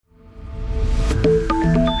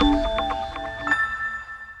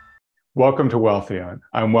Welcome to Wealthion.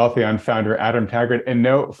 I'm Wealthion founder Adam Taggart. And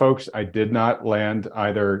no, folks, I did not land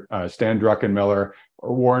either Stan Druckenmiller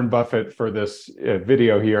or Warren Buffett for this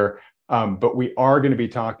video here, but we are going to be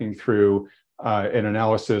talking through an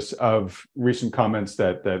analysis of recent comments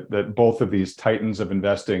that both of these titans of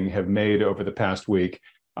investing have made over the past week.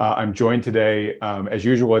 I'm joined today, as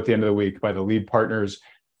usual, at the end of the week by the lead partners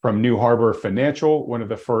from New Harbor Financial, one of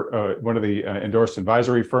the endorsed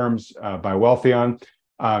advisory firms by Wealthion.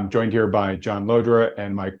 I'm joined here by John Lodra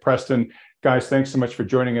and Mike Preston. Guys, thanks so much for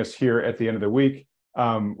joining us here at the end of the week.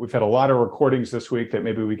 We've had a lot of recordings this week that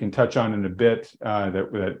maybe we can touch on in a bit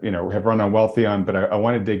that have run on Wealthion, but I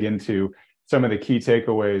want to dig into some of the key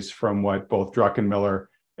takeaways from what both Druckenmiller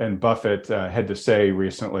and Buffett had to say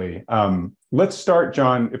recently. Let's start,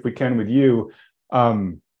 John, if we can, with you.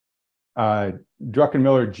 Druckenmiller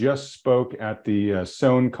just spoke at the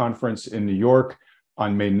Sohn conference in New York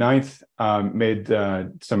on May 9th, made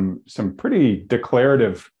some pretty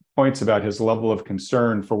declarative points about his level of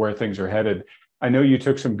concern for where things are headed. I know you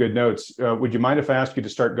took some good notes. Would you mind if I ask you to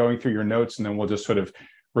start going through your notes and then we'll just sort of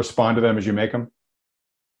respond to them as you make them?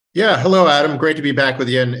 Yeah. Hello, Adam. Great to be back with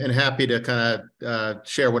you and happy to kind of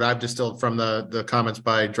share what I've distilled from the comments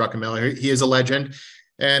by Druckenmiller. He is a legend.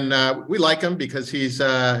 And we like him because he's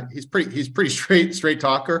pretty straight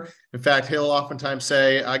talker. In fact, he'll oftentimes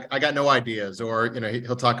say, I got no ideas, or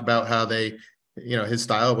he'll talk about how his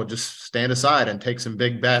style will just stand aside and take some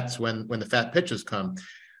big bets when the fat pitches come.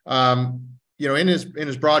 In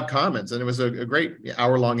his broad comments, and it was a great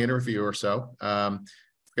hour-long interview or so. I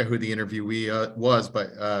forget who the interviewee was,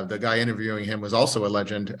 but the guy interviewing him was also a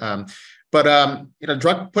legend.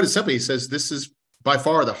 Druck put it simply, he says this is by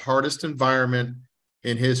far the hardest environment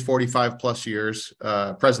in his 45 plus years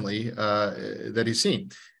presently that he's seen.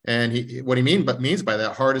 And what he means by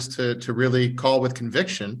that, hardest to really call with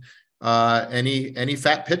conviction any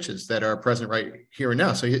fat pitches that are present right here and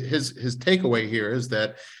now. So his takeaway here is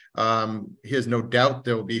that he has no doubt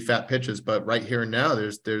there will be fat pitches, but right here and now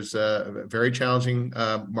there's a very challenging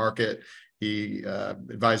market. He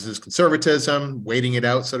advises conservatism, waiting it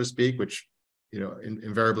out, so to speak, which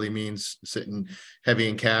invariably means sitting heavy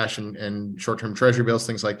in cash and short-term treasury bills,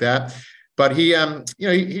 things like that. But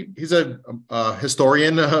he's a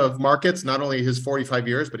historian of markets, not only his 45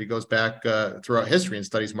 years, but he goes back throughout history and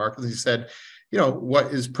studies markets. He said, what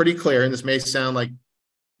is pretty clear, and this may sound like,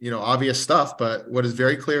 obvious stuff, but what is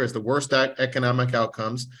very clear is the worst economic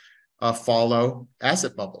outcomes follow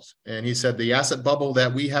asset bubbles. And he said the asset bubble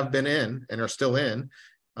that we have been in and are still in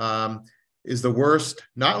is the worst,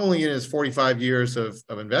 not only in his 45 years of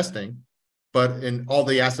investing, but in all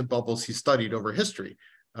the asset bubbles he studied over history.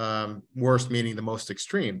 Worst meaning the most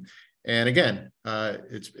extreme. And again,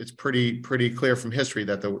 it's pretty clear from history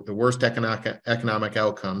that the worst economic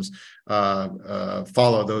outcomes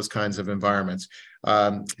follow those kinds of environments.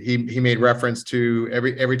 He made reference to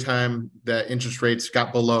every time that interest rates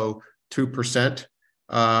got below 2%,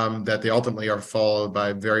 that they ultimately are followed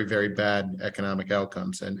by very, very bad economic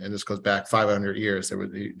outcomes. And this goes back 500 years.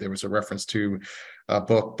 There was a reference to a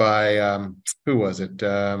book by, who was it?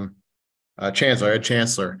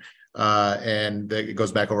 Chancellor. And it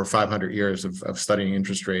goes back over 500 years of studying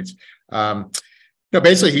interest rates.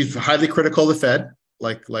 Basically, he's highly critical of the Fed,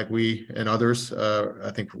 like we and others,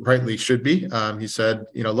 I think rightly should be. He said,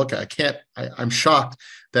 look, I'm shocked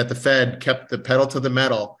that the Fed kept the pedal to the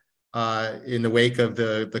metal in the wake of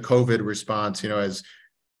the COVID response, as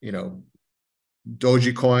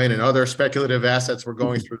Dogecoin and other speculative assets were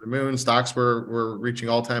going through the moon, stocks were reaching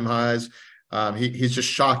all-time highs. He's just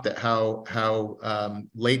shocked at how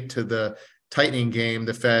late to the tightening game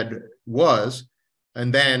the Fed was,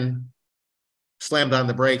 and then slammed on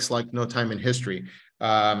the brakes like no time in history.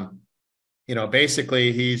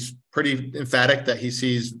 Basically, he's pretty emphatic that he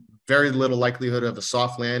sees very little likelihood of a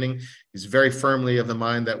soft landing. He's very firmly of the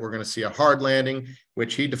mind that we're going to see a hard landing,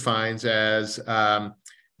 which he defines as a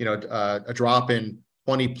drop in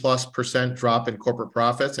 20+% drop in corporate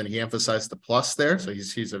profits, and he emphasized the plus there. So he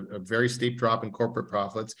sees a very steep drop in corporate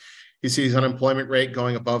profits. He sees unemployment rate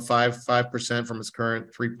going above 5% from its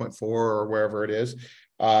current 3.4 or wherever it is.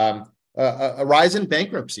 A rise in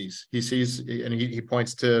bankruptcies. He sees, and he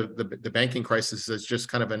points to the banking crisis as just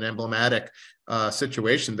kind of an emblematic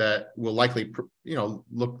situation that will likely,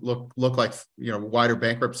 look like wider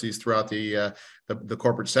bankruptcies throughout the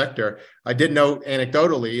corporate sector. I did note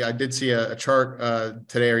anecdotally, I did see a chart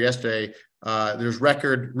today or yesterday. There's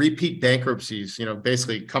record repeat bankruptcies.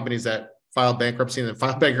 Basically companies that filed bankruptcy and then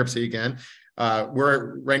filed bankruptcy again.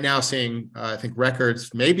 We're right now seeing, I think,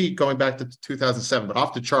 records, maybe going back to 2007, but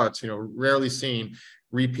off the charts, rarely seen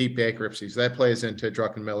repeat bankruptcies. That plays into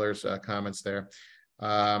Druckenmiller's comments there.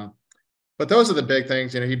 But those are the big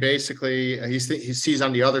things. He basically he sees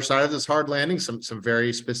on the other side of this hard landing some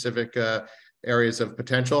very specific areas of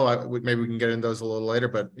potential. Maybe we can get into those a little later,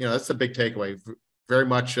 but that's the big takeaway. Very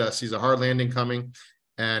much sees a hard landing coming,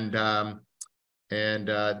 and that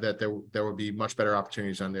there will be much better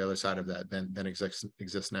opportunities on the other side of that than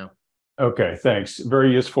exists now. Okay, thanks.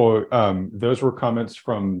 Very useful. Those were comments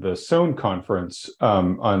from the Sohn conference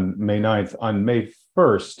on May 9th. On May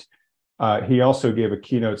 1st, he also gave a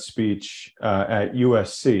keynote speech at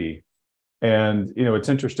USC. And, what's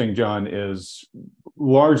interesting, John, is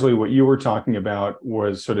largely what you were talking about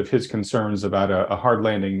was sort of his concerns about a hard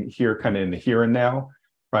landing here, kind of in the here and now,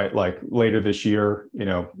 right? Like later this year,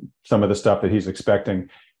 some of the stuff that he's expecting.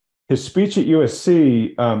 His speech at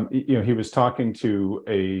USC, he was talking to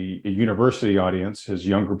a university audience, his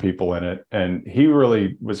younger people in it, and he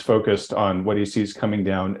really was focused on what he sees coming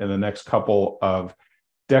down in the next couple of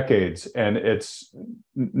decades, and it's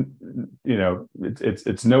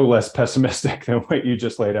no less pessimistic than what you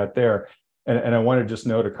just laid out there. And I want to just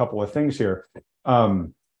note a couple of things here.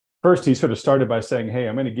 First, he sort of started by saying, "Hey,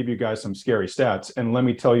 I'm going to give you guys some scary stats, and let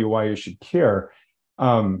me tell you why you should care."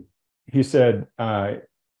 He said,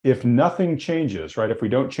 if nothing changes, right, if we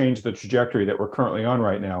don't change the trajectory that we're currently on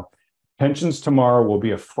right now, pensions tomorrow will be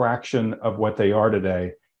a fraction of what they are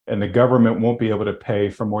today, and the government won't be able to pay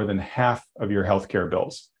for more than half of your healthcare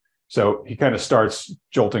bills. So he kind of starts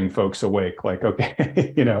jolting folks awake, like,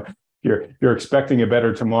 okay, you're expecting a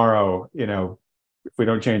better tomorrow. If we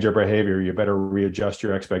don't change our behavior, you better readjust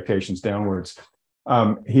your expectations downwards.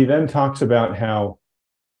 He then talks about how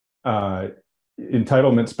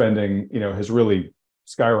entitlement spending, has really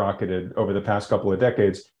skyrocketed over the past couple of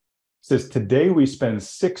decades. Says today we spend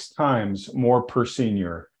 6 times more per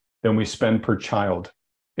senior than we spend per child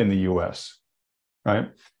in the U.S.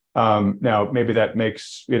 Right? Now, maybe that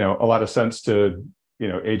makes a lot of sense to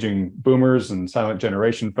aging boomers and silent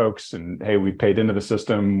generation folks. And hey, we paid into the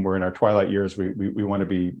system. We're in our twilight years. We want to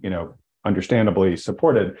be understandably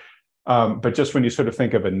supported. But just when you sort of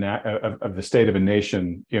think of of the state of a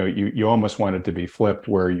nation, you almost want it to be flipped,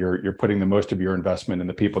 where you're putting the most of your investment in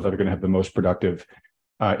the people that are going to have the most productive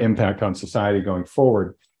impact on society going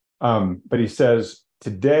forward. But he says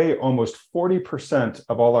today, almost 40%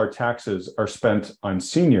 of all our taxes are spent on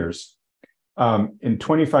seniors. In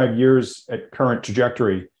 25 years at current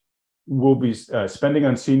trajectory, we'll be spending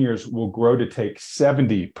on seniors will grow to take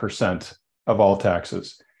 70% of all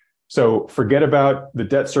taxes. So forget about the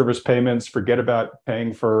debt service payments, forget about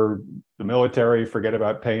paying for the military, forget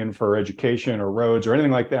about paying for education or roads or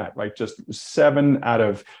anything like that, right? Just 70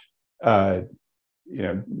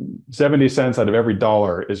 cents out of every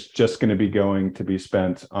dollar is just going to be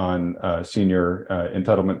spent on senior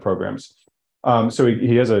entitlement programs. So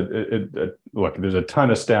he has look, there's a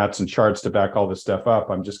ton of stats and charts to back all this stuff up.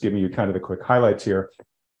 I'm just giving you kind of the quick highlights here.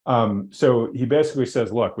 So he basically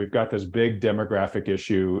says, look, we've got this big demographic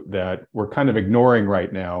issue that we're kind of ignoring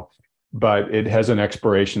right now, but it has an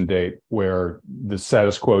expiration date where the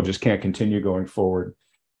status quo just can't continue going forward.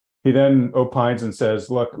 He then opines and says,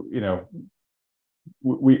 look,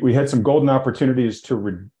 we had some golden opportunities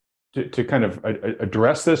to kind of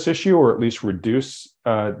address this issue, or at least reduce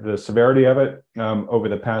the severity of it over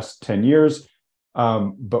the past 10 years,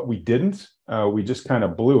 but we didn't. We just kind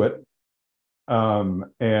of blew it.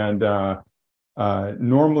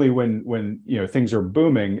 Normally when things are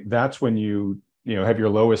booming, that's when you have your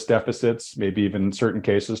lowest deficits, maybe even in certain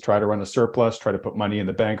cases try to run a surplus, try to put money in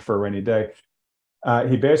the bank for a rainy day.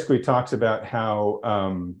 He basically talks about how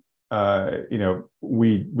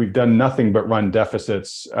we've done nothing but run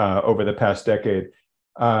deficits over the past decade.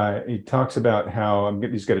 He talks about how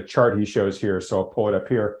he's got a chart he shows here, so I'll pull it up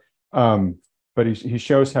here. But he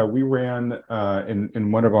shows how we ran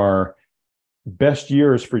in one of our best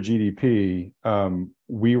years for GDP,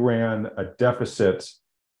 we ran a deficit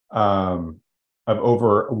of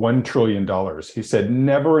over $1 trillion. He said,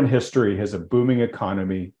 never in history has a booming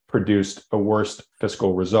economy produced a worse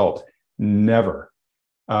fiscal result. Never.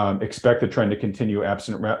 Expect the trend to continue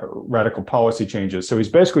absent radical policy changes. So he's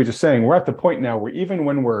basically just saying we're at the point now where even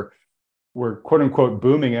when we're quote unquote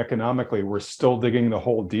booming economically, we're still digging the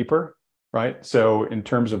hole deeper. Right. So in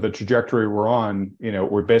terms of the trajectory we're on,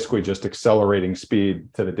 we're basically just accelerating speed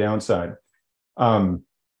to the downside.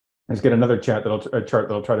 Let's get another chart that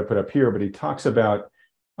I'll try to put up here, but he talks about,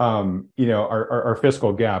 our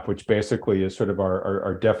fiscal gap, which basically is sort of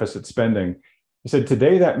our deficit spending. He said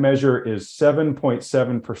today that measure is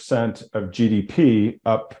 7.7% of GDP,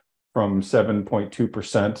 up from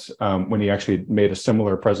 7.2% when he actually made a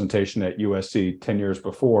similar presentation at USC 10 years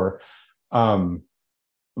before.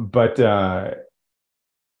 But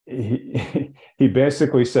he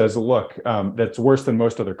basically says, look, that's worse than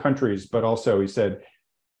most other countries, but also he said,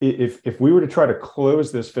 if we were to try to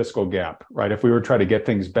close this fiscal gap, right, if we were to try to get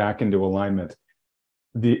things back into alignment,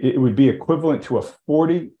 it would be equivalent to a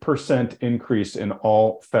 40% increase in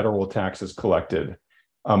all federal taxes collected,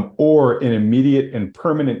 or an immediate and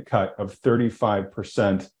permanent cut of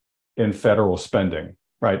 35% in federal spending,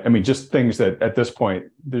 right? I mean, just things that at this point,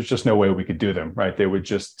 there's just no way we could do them, right? They would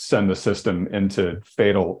just send the system into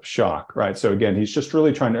fatal shock, right? So again, he's just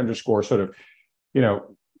really trying to underscore sort of, you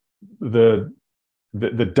know, the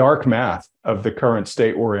dark math of the current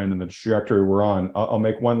state we're in and the trajectory we're on. I'll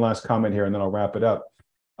make one last comment here and then I'll wrap it up.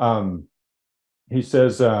 He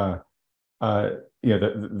says, the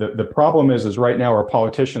problem is right now our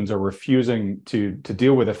politicians are refusing to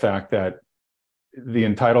deal with the fact that the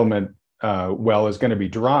entitlement well is going to be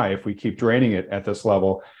dry if we keep draining it at this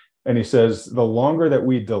level. And he says the longer that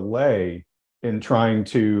we delay in trying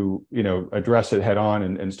to address it head on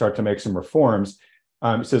and start to make some reforms,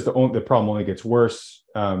 he says the problem only gets worse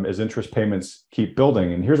as interest payments keep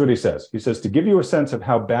building. And here's what he says. He says, to give you a sense of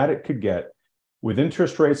how bad it could get, with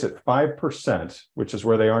interest rates at 5%, which is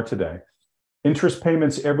where they are today, interest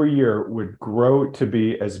payments every year would grow to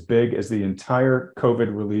be as big as the entire COVID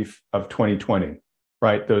relief of 2020,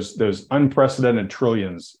 right? Those unprecedented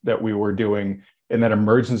trillions that we were doing in that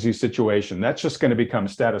emergency situation, that's just going to become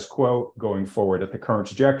status quo going forward at the current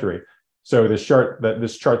trajectory. So this chart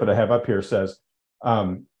that I have up here says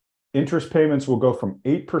interest payments will go from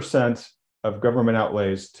 8% of government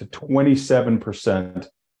outlays to 27%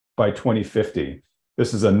 by 2050.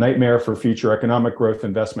 This is a nightmare for future economic growth,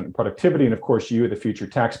 investment, and productivity. And of course, you, the future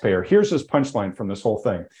taxpayer. Here's his punchline from this whole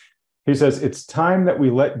thing. He says, it's time that we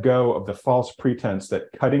let go of the false pretense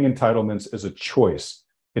that cutting entitlements is a choice.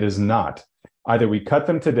 It is not. Either we cut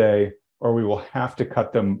them today or we will have to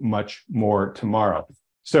cut them much more tomorrow.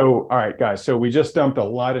 So, all right, guys, so we just dumped a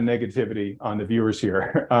lot of negativity on the viewers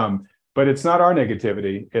here. But it's not our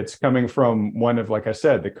negativity. It's coming from one of, like I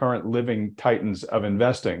said, the current living titans of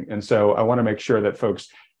investing. And so I want to make sure that folks,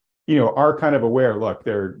 are kind of aware, look,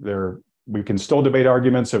 we can still debate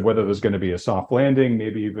arguments of whether there's going to be a soft landing,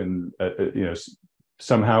 maybe even,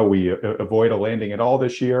 somehow we avoid a landing at all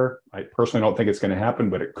this year. I personally don't think it's going to happen,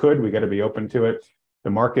 but it could. We got to be open to it. The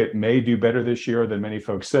market may do better this year than many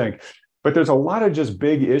folks think. But there's a lot of just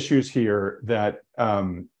big issues here that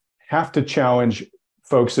have to challenge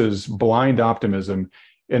folks' blind optimism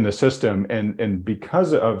in the system. And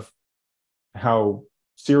because of how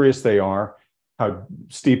serious they are, how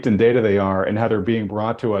steeped in data they are, and how they're being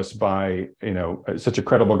brought to us by, such a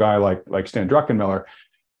credible guy like Stan Druckenmiller,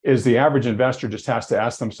 is the average investor just has to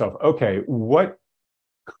ask themselves, okay, what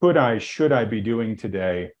should I be doing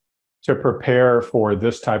today to prepare for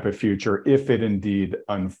this type of future if it indeed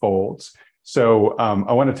unfolds? So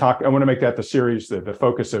I want to make that the series, the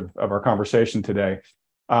focus of our conversation today.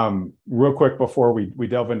 Real quick before we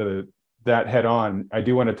delve into that head on, I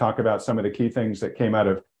do want to talk about some of the key things that came out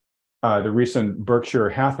of the recent Berkshire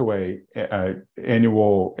Hathaway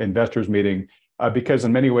annual investors meeting, because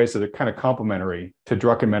in many ways they're kind of complementary to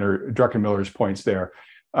Druckenmiller's points there.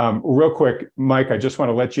 Real quick, Mike, I just want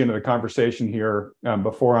to let you into the conversation here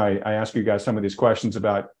before I ask you guys some of these questions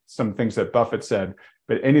about some things that Buffett said.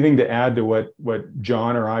 But anything to add to what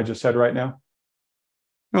John or I just said right now?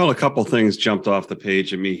 Well, a couple things jumped off the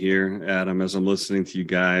page at me here, Adam, as I'm listening to you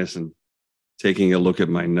guys and taking a look at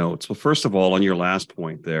my notes. Well, first of all, on your last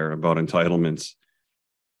point there about entitlements,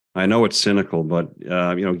 I know it's cynical, but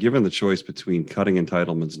given the choice between cutting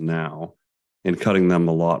entitlements now and cutting them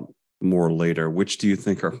a lot more later, which do you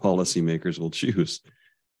think our policymakers will choose?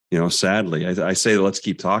 Sadly, I say let's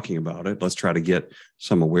keep talking about it. Let's try to get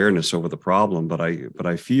some awareness over the problem, but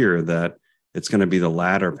I fear that it's going to be the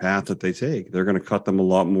latter path that they take. They're going to cut them a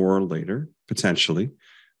lot more later, potentially,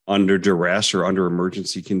 under duress or under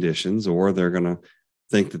emergency conditions, or they're going to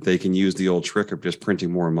think that they can use the old trick of just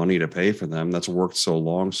printing more money to pay for them. That's worked so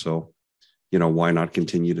long. So, why not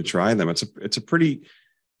continue to try them? It's a pretty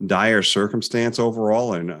dire circumstance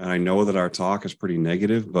overall. And I know that our talk is pretty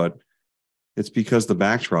negative, but it's because the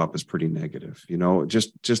backdrop is pretty negative.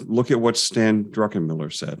 Just look at what Stan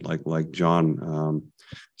Druckenmiller said, like John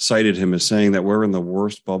cited him as saying that we're in the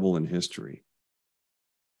worst bubble in history.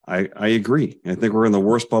 I agree. I think we're in the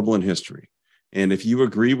worst bubble in history. And if you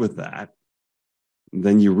agree with that,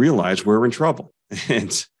 then you realize we're in trouble.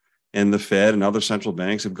 And the Fed and other central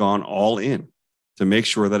banks have gone all in to make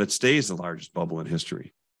sure that it stays the largest bubble in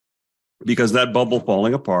history. Because that bubble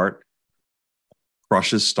falling apart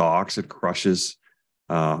crushes stocks, it crushes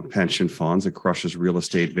pension funds, it crushes real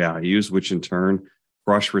estate values, which in turn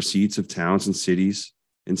crush receipts of towns and cities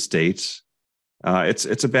and states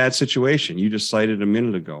it's a bad situation. You just cited a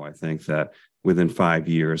minute ago, I think, that within 5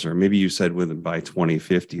 years, or maybe you said by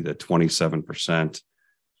 2050, that 27%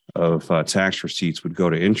 of tax receipts would go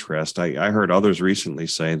to interest. I heard others recently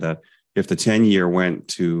say that if the 10-year went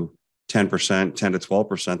to 10%, 10 to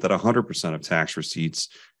 12%, that 100% of tax receipts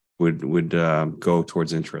would go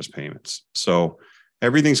towards interest payments. So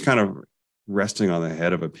everything's kind of resting on the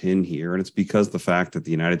head of a pin here. And it's because the fact that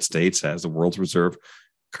the United States has the world's reserve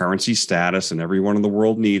currency status and everyone in the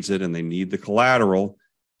world needs it, and they need the collateral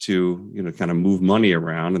to, kind of move money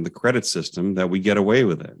around in the credit system, that we get away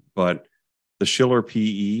with it. But the Shiller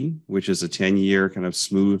PE, which is a 10-year kind of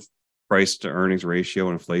smooth price to earnings ratio,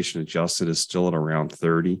 inflation adjusted, is still at around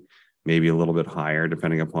 30, maybe a little bit higher,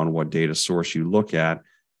 depending upon what data source you look at.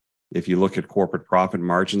 If you look at corporate profit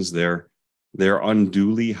margins, they're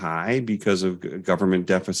unduly high because of government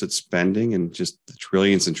deficit spending and just the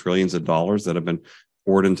trillions and trillions of dollars that have been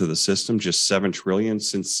poured into the system. Just $7 trillion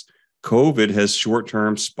since COVID has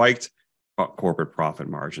short-term spiked corporate profit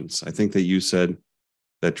margins. I think that you said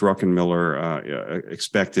that Druckenmiller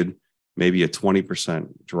expected maybe a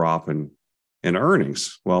 20% drop in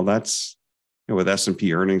earnings. Well, that's, with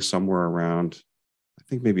S&P earnings somewhere around, I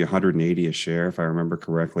think maybe 180 a share, if I remember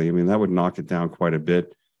correctly. I mean, that would knock it down quite a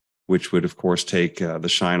bit, which would, of course, take the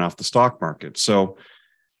shine off the stock market. So,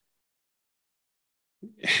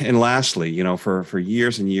 and lastly, for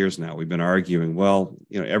years and years now, we've been arguing, well,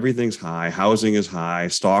 everything's high, housing is high,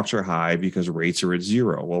 stocks are high because rates are at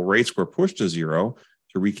zero. Well, rates were pushed to zero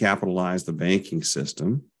to recapitalize the banking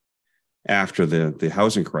system after the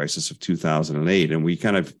housing crisis of 2008. And we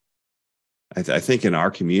kind of, I think in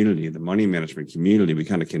our community, the money management community, we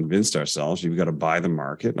kind of convinced ourselves you've got to buy the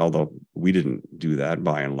market, although we didn't do that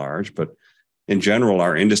by and large. But in general,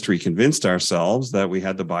 our industry convinced ourselves that we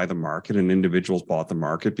had to buy the market, and individuals bought the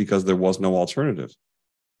market because there was no alternative.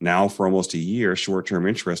 Now, for almost a year, short-term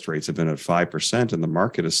interest rates have been at 5%, and the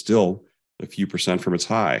market is still a few percent from its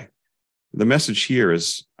high. The message here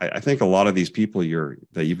is, I think a lot of these people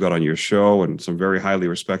that you've got on your show, and some very highly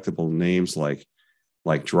respectable names like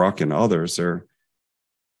Druck and others, are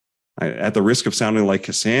at the risk of sounding like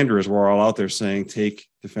Cassandras, we're all out there saying, take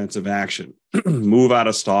defensive action, move out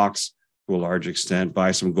of stocks to a large extent,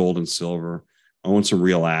 buy some gold and silver, own some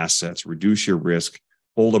real assets, reduce your risk,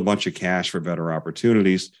 hold a bunch of cash for better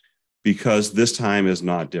opportunities, because this time is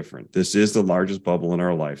not different. This is the largest bubble in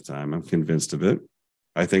our lifetime. I'm convinced of it.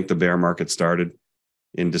 I think the bear market started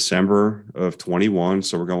in December of 21.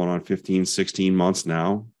 So we're going on 15, 16 months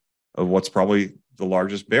now of what's probably the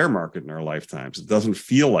largest bear market in our lifetimes. It doesn't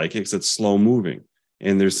feel like it because it's slow moving.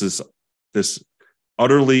 And there's this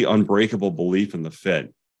utterly unbreakable belief in the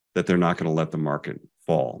Fed that they're not going to let the market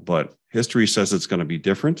fall. But history says it's going to be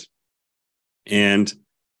different. And,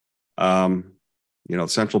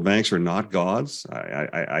 central banks are not gods.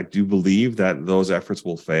 I do believe that those efforts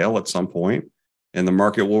will fail at some point, and the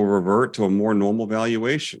market will revert to a more normal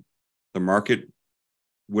valuation. The market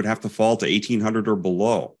would have to fall to 1,800 or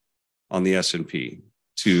below on the S&P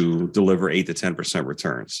to deliver 8 to 10%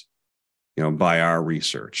 returns, by our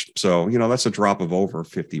research. So, that's a drop of over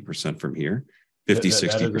 50% from here, 50, 60%.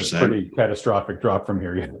 That is a pretty catastrophic drop from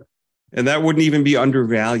here. Yeah. And that wouldn't even be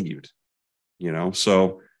undervalued,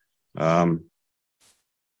 So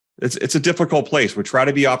it's a difficult place. We try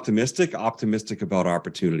to be optimistic about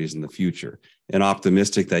opportunities in the future, and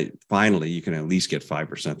optimistic that finally you can at least get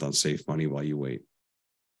 5% on safe money while you wait.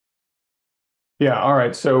 Yeah. All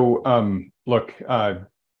right. So, look,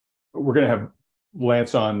 we're going to have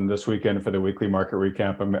Lance on this weekend for the weekly market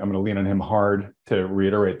recap. I'm going to lean on him hard to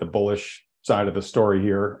reiterate the bullish side of the story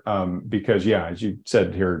here, because, as you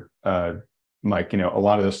said here, Mike, a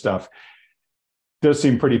lot of this stuff does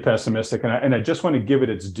seem pretty pessimistic, and I just want to give it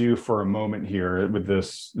its due for a moment here with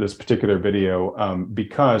this particular video,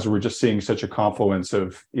 because we're just seeing such a confluence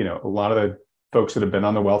of a lot of the folks that have been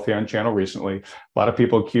on the Wealthy On channel recently. A lot of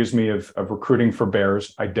people accuse me of recruiting for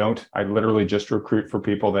bears. I don't. I literally just recruit for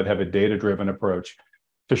people that have a data-driven approach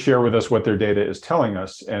to share with us what their data is telling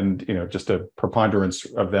us, and just a preponderance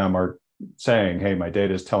of them are saying, "Hey, my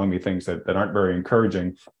data is telling me things that aren't very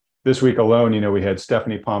encouraging." This week alone, we had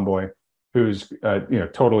Stephanie Pomboy, who's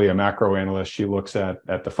totally a macro analyst. She looks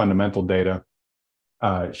at the fundamental data.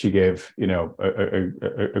 She gave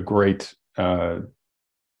a great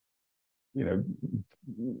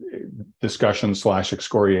discussion /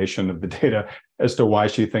 excoriation of the data as to why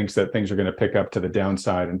she thinks that things are going to pick up to the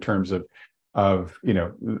downside in terms of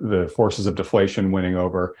the forces of deflation winning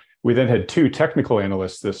over. We then had two technical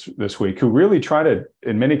analysts this week who really try to,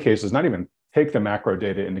 in many cases, not even take the macro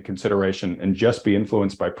data into consideration and just be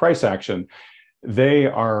influenced by price action. they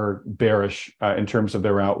are bearish in terms of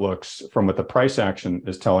their outlooks from what the price action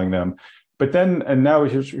is telling them. But then, and now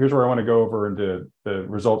here's where I want to go over into the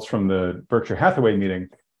results from the Berkshire Hathaway meeting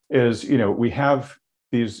is, we have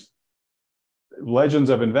these legends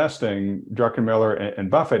of investing, Druckenmiller and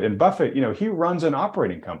Buffett. And Buffett, he runs an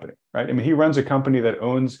operating company, right? I mean, he runs a company that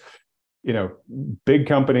owns, big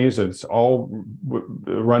companies. It's all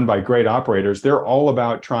run by great operators. They're all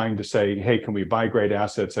about trying to say, hey, can we buy great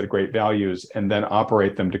assets at great values and then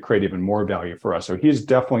operate them to create even more value for us? So he's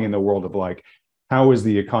definitely in the world of like, how is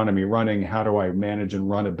the economy running? How do I manage and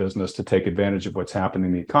run a business to take advantage of what's happening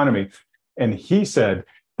in the economy? And he said,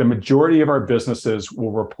 the majority of our businesses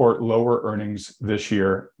will report lower earnings this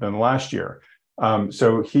year than last year.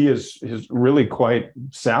 So he is really quite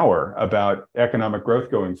sour about economic growth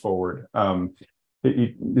going forward.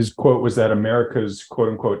 His quote was that America's quote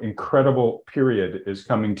unquote incredible period is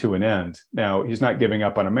coming to an end. Now, he's not giving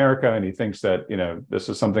up on America, and he thinks that this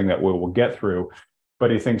is something that we will get through, but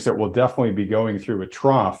he thinks that we'll definitely be going through a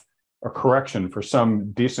trough, a correction for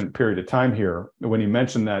some decent period of time here. When he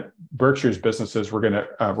mentioned that Berkshire's businesses were going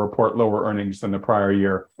to report lower earnings than the prior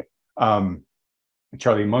year,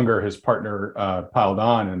 Charlie Munger, his partner, piled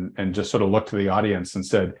on and just sort of looked to the audience and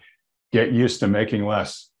said, get used to making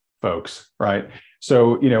less, folks, right?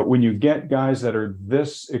 So, when you get guys that are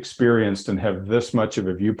this experienced and have this much of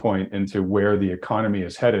a viewpoint into where the economy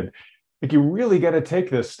is headed, like, you really got to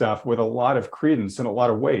take this stuff with a lot of credence and a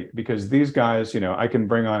lot of weight, because these guys, I can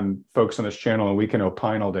bring on folks on this channel and we can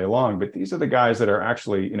opine all day long, but these are the guys that are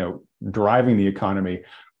actually, driving the economy,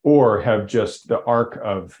 or have just the arc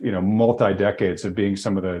of, multi-decades of being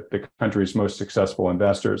some of the country's most successful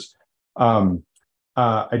investors.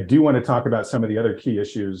 I do want to talk about some of the other key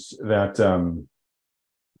issues that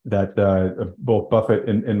both Buffett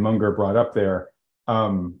and Munger brought up there.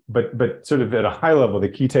 But sort of at a high level, the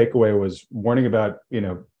key takeaway was warning about,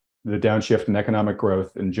 the downshift in economic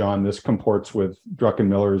growth. And John, this comports with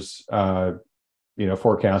Druckenmiller's,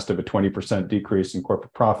 forecast of a 20% decrease in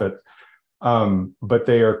corporate profit. But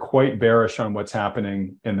they are quite bearish on what's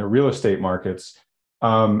happening in the real estate markets.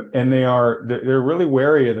 And they're really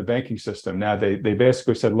wary of the banking system. Now, they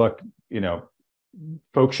basically said, look,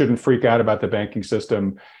 folks shouldn't freak out about the banking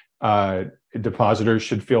system. Depositors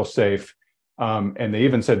should feel safe. And they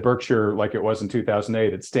even said Berkshire, like it was in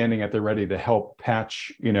 2008, it's standing at the ready to help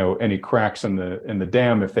patch, any cracks in the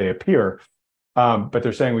dam if they appear. But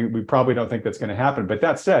they're saying we probably don't think that's going to happen. But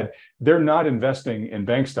that said, they're not investing in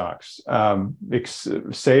bank stocks,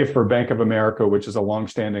 save for Bank of America, which is a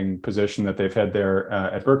longstanding position that they've had there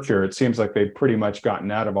at Berkshire. It seems like they've pretty much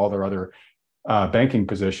gotten out of all their other banking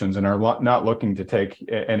positions and are not looking to take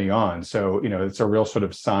any on. So, it's a real sort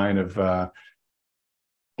of sign of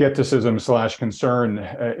skepticism / concern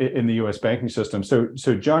in the U.S. banking system.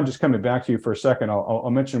 So John, just coming back to you for a second, I'll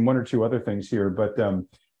mention one or two other things here. But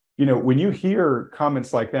when you hear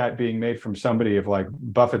comments like that being made from somebody of like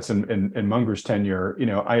Buffett's and Munger's tenure,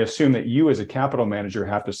 I assume that you as a capital manager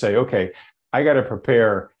have to say, okay, I got to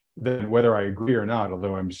prepare that whether I agree or not,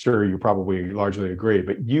 although I'm sure you probably largely agree,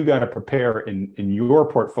 but you got to prepare in your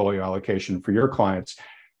portfolio allocation for your clients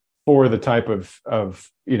for the type of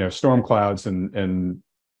storm clouds and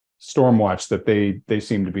storm watch that they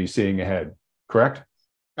seem to be seeing ahead, correct?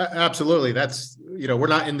 Absolutely. That's, we're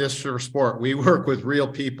not in this for sport. We work with real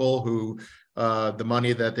people who the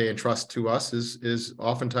money that they entrust to us is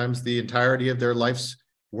oftentimes the entirety of their life's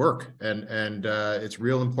work. And it's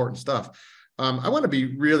real important stuff. I want to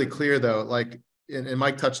be really clear though, like, and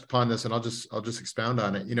Mike touched upon this, and I'll just expound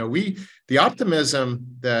on it. The optimism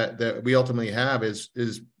that we ultimately have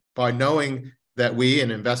is by knowing that we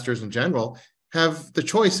and investors in general have the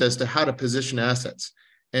choice as to how to position assets.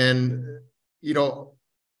 And,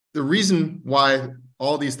 the reason why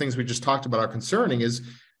all these things we just talked about are concerning is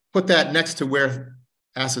put that next to where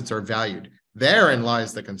assets are valued. Therein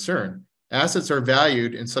lies the concern. Assets are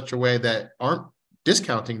valued in such a way that aren't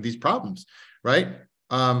discounting these problems, right?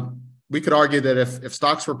 We could argue that if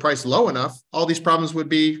stocks were priced low enough, all these problems would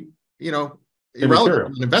be, irrelevant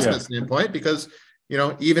from an investment standpoint, because,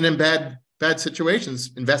 even in bad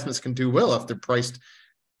situations, investments can do well if they're priced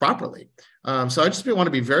properly. So I just want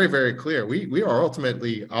to be very, very clear. We are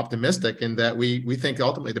ultimately optimistic in that we think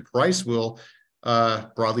ultimately the price will,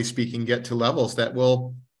 broadly speaking, get to levels that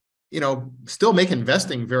will, still make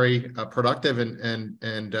investing very productive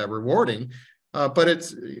and rewarding. But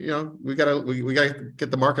it's, we gotta get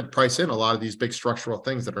the market price in a lot of these big structural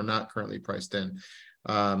things that are not currently priced in.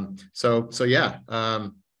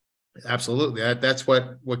 Absolutely. That's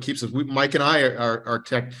what keeps us. Mike and I are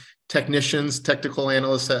technicians, technical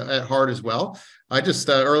analysts at heart as well. I just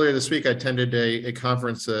earlier this week I attended a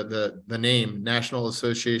conference, the name National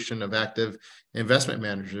Association of Active Investment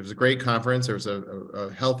Managers. It was a great conference. There was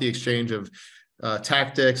a healthy exchange of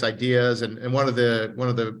tactics, ideas, and one of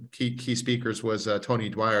the key speakers was Tony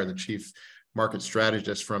Dwyer, the chief market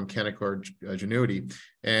strategist from Canaccord Genuity,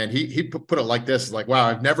 and he put it like this: like, wow,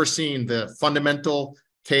 I've never seen the fundamental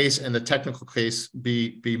case and the technical case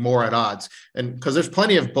be more at odds. And because there's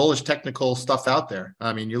plenty of bullish technical stuff out there.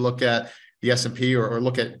 I mean, you look at the S&P or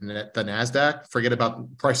look at the NASDAQ, forget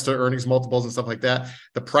about price to earnings multiples and stuff like that.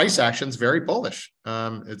 The price action is very bullish.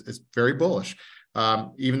 It's very bullish.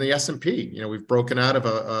 Even the S&P, we've broken out of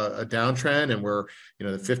a downtrend, and we're,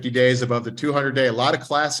 the 50 days above the 200-day, a lot of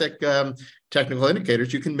classic technical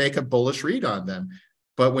indicators, you can make a bullish read on them.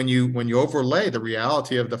 But when you overlay the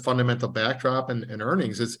reality of the fundamental backdrop and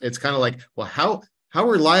earnings, it's kind of like, well, how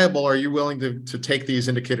reliable are you willing to take these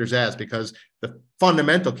indicators as? Because the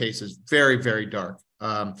fundamental case is very, very dark.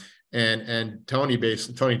 And Tony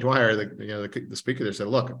Dwyer, the speaker there, said,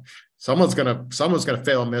 look, someone's gonna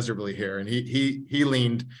fail miserably here, and he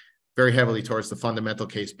leaned very heavily towards the fundamental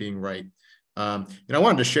case being right. I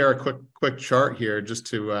wanted to share a quick chart here, just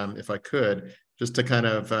to if I could, just to kind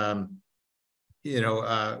of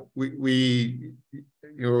we're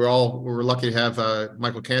lucky to have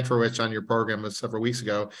Michael Kantorowicz on your program several weeks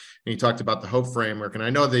ago, and he talked about the HOPE framework. And I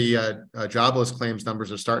know the jobless claims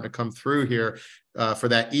numbers are starting to come through here for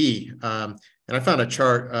that E. And I found a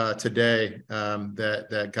chart today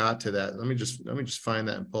that got to that. Let me just find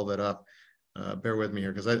that and pull that up. Bear with me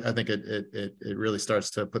here, because I think it really starts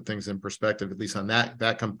to put things in perspective, at least on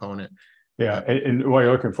that component. Yeah, and while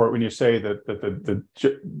you're looking for it, when you say that the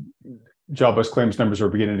jobless claims numbers are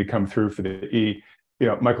beginning to come through for the E,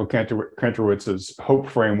 Michael Kantorowicz's HOPE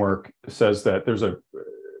framework says that there's a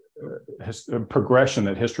progression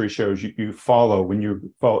that history shows you follow when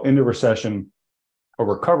you fall into recession or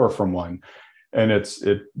recover from one, and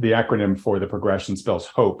the acronym for the progression spells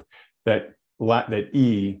HOPE. That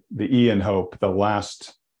E, the E in HOPE, the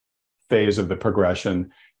last phase of the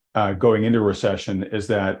progression, going into recession, is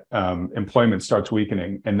that employment starts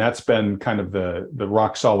weakening, and that's been kind of the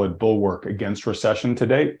rock solid bulwark against recession to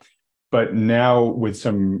date. But now with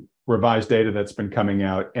some revised data that's been coming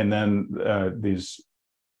out, and then these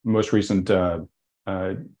most recent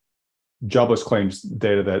jobless claims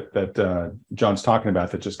data that John's talking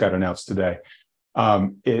about that just got announced today,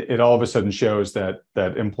 it all of a sudden shows that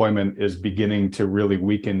employment is beginning to really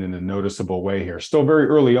weaken in a noticeable way here. Still very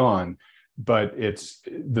early on, but it's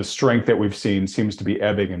the strength that we've seen seems to be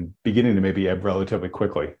ebbing and beginning to maybe ebb relatively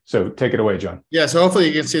quickly. So take it away, John. Yeah, so hopefully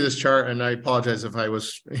you can see this chart, and I apologize if I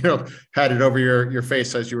was, had it over your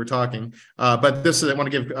face as you were talking. But this is, I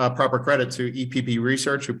want to give proper credit to EPP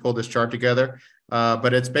Research, who pulled this chart together.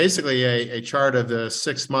 But it's basically a chart of the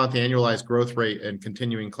 6-month annualized growth rate and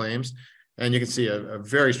continuing claims. And you can see a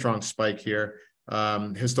very strong spike here.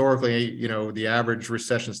 Historically, the average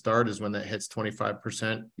recession start is when that hits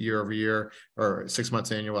 25% year over year, or 6 months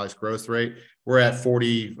annualized growth rate. We're at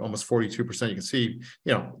 40, almost 42%. You can see,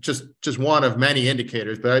 just one of many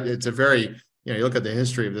indicators, but it's a very, you look at the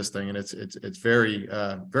history of this thing, and it's very,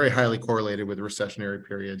 very highly correlated with recessionary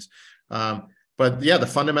periods. But yeah, the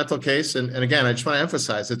fundamental case, and again, I just want to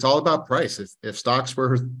emphasize, it's all about price. If stocks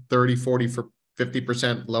were 30, 40,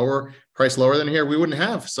 50% lower, price lower than here, we wouldn't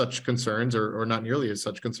have such concerns, or not nearly as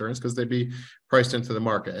such concerns, because they'd be priced into the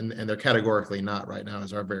market, and they're categorically not right now,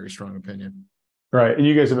 is our very strong opinion. Right, and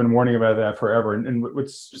you guys have been warning about that forever. And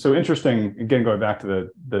what's so interesting, again, going back to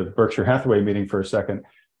the Berkshire Hathaway meeting for a second,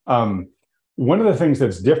 one of the things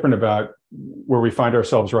that's different about where we find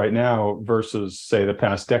ourselves right now versus, say, the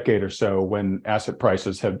past decade or so, when asset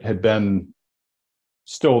prices had been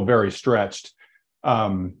still very stretched,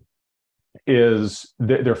 is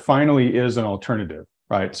there finally is an alternative,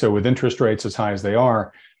 right? So with interest rates as high as they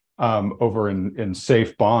are, over in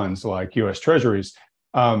safe bonds like U.S. Treasuries,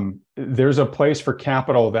 there's a place for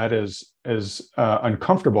capital that is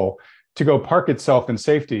uncomfortable to go park itself in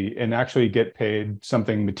safety and actually get paid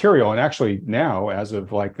something material. And actually now, as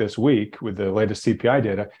of like this week, with the latest CPI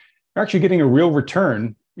data, you're actually getting a real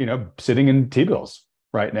return, sitting in T-bills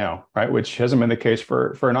right now, right? Which hasn't been the case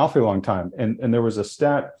for an awfully long time. And there was a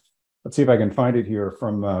stat. Let's see if I can find it here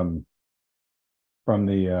from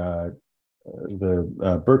the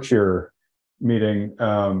Berkshire meeting.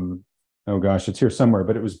 Oh gosh, it's here somewhere.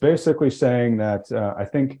 But it was basically saying that I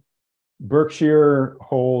think Berkshire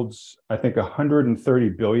holds, I think, 130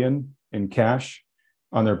 billion in cash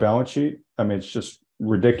on their balance sheet. I mean, it's just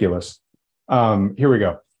ridiculous. Here we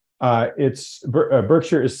go.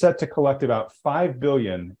 Berkshire is set to collect about $5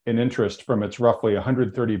 billion in interest from its roughly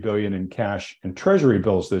 $130 billion in cash and treasury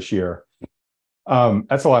bills this year.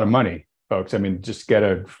 That's a lot of money, folks. I mean, just get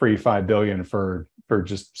a free $5 billion for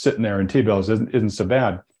just sitting there in T-bills isn't so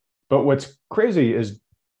bad. But what's crazy is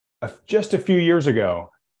just a few years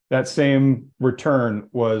ago, that same return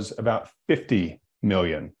was about 50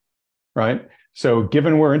 million, right? So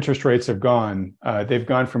given where interest rates have gone, they've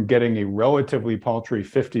gone from getting a relatively paltry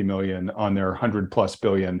 50 million on their 100+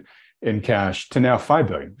 billion in cash to now 5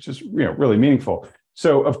 billion, which is really meaningful.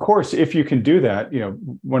 So of course, if you can do that,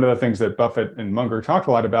 one of the things that Buffett and Munger talk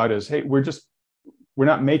a lot about is, hey, we're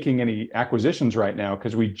not making any acquisitions right now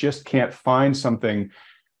because we just can't find something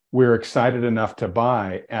we're excited enough to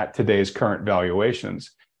buy at today's current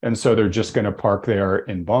valuations. And so they're just going to park there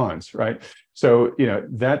in bonds, right? So,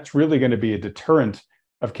 that's really going to be a deterrent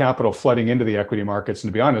of capital flooding into the equity markets. And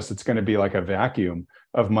to be honest, it's going to be like a vacuum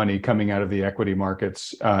of money coming out of the equity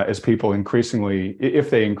markets as people if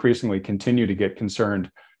they increasingly continue to get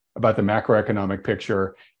concerned about the macroeconomic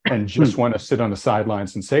picture and just want to sit on the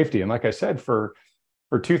sidelines in safety. And like I said, for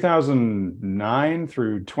 2009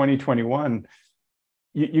 through 2021,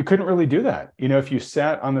 you couldn't really do that. If you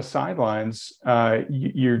sat on the sidelines,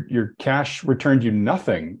 your cash returned you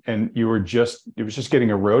nothing, and it was just getting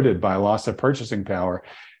eroded by loss of purchasing power.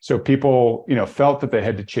 So people, felt that they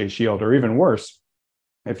had to chase yield, or even worse,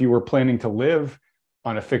 if you were planning to live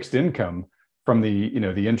on a fixed income from the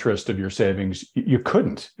interest of your savings, you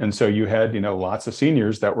couldn't. And so you had, lots of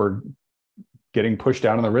seniors that were getting pushed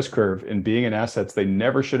down on the risk curve and being in assets they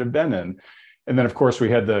never should have been in. And then, of course,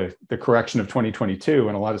 we had the correction of 2022,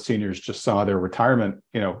 and a lot of seniors just saw their retirement,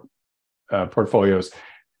 portfolios,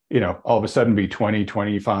 all of a sudden be 20,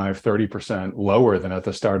 25, 30% lower than at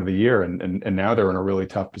the start of the year. And now they're in a really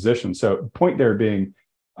tough position. So point there being,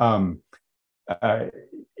 there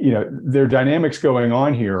are dynamics going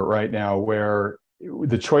on here right now where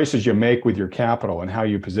the choices you make with your capital and how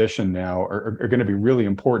you position now are going to be really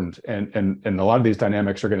important. And a lot of these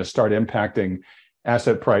dynamics are going to start impacting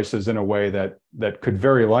asset prices in a way that could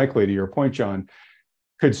very likely, to your point, John,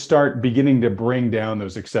 could start beginning to bring down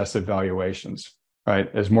those excessive valuations, right?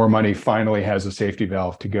 As more money finally has a safety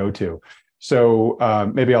valve to go to. So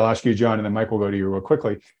maybe I'll ask you, John, and then Mike will go to you real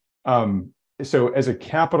quickly. So as a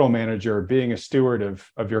capital manager, being a steward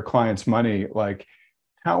of your client's money, like,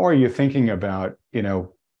 how are you thinking about,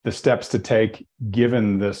 the steps to take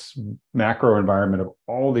given this macro environment of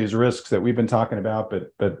all these risks that we've been talking about,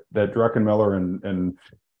 but that Druckenmiller and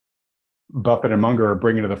Buffett and Munger are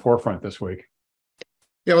bringing to the forefront this week?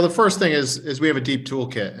 Yeah, well, the first thing is we have a deep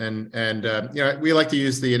toolkit, and we like to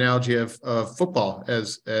use the analogy of football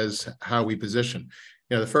as how we position.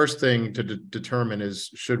 The first thing to determine is,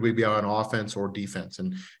 should we be on offense or defense?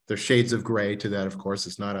 And there's shades of gray to that, of course.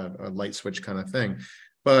 It's not a light switch kind of thing.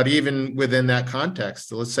 But even within that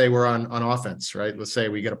context, let's say we're on offense, right? Let's say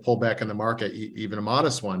we get a pullback in the market, even a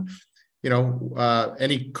modest one.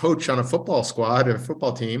 Any coach on a football squad or a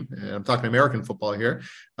football team, and I'm talking American football here,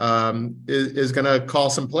 is going to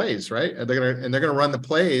call some plays, right? And they're going to run the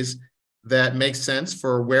plays that make sense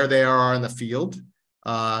for where they are on the field.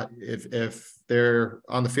 If they're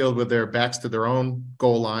on the field with their backs to their own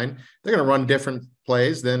goal line, they're going to run different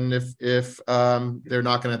plays than if they're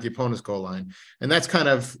knocking at the opponent's goal line. And that's kind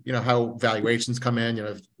of, how valuations come in,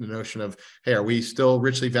 the notion of, hey, are we still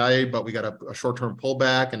richly valued, but we got a short-term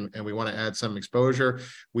pullback and we want to add some exposure.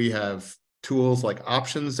 We have tools like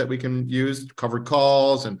options that we can use, covered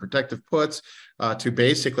calls and protective puts, to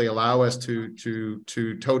basically allow us to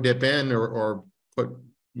toe dip in or put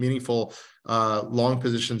meaningful long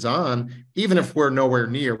positions on, even if we're nowhere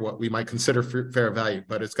near what we might consider fair value.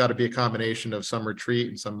 But it's got to be a combination of some retreat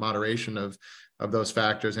and some moderation of those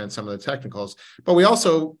factors and some of the technicals. But we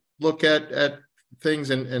also look at things,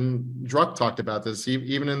 and Druck talked about this,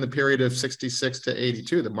 even in the period of 66 to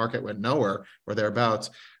 82, the market went nowhere or thereabouts.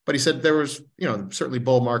 But he said there was, certainly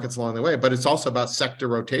bull markets along the way, but it's also about sector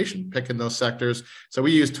rotation, picking those sectors. So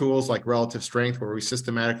we use tools like relative strength, where we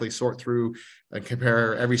systematically sort through and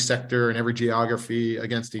compare every sector and every geography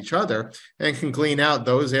against each other, and can glean out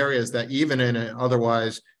those areas that, even in an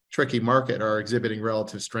otherwise tricky market, are exhibiting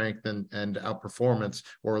relative strength and outperformance,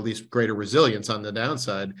 or at least greater resilience on the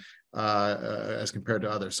downside as compared to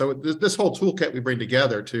others. So this whole toolkit we bring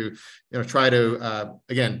together to, try to,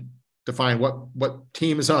 again, define what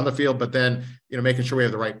team is on the field, but then, making sure we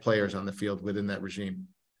have the right players on the field within that regime.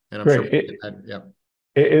 And I'm Great. sure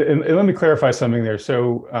And let me clarify something there.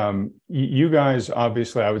 So you guys,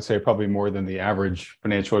 obviously, I would say probably more than the average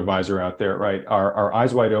financial advisor out there, right, are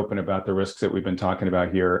eyes wide open about the risks that we've been talking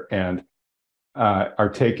about here, and are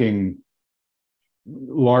taking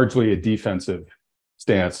largely a defensive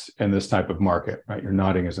stance in this type of market, right? You're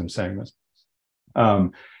nodding as I'm saying this.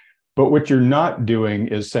 But what you're not doing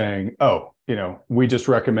is saying, oh, we just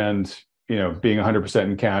recommend, being 100%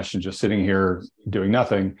 in cash and just sitting here doing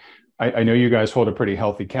nothing. I know you guys hold a pretty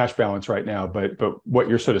healthy cash balance right now, but what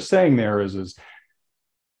you're sort of saying there is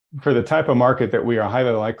for the type of market that we are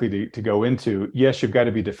highly likely to go into, yes, you've got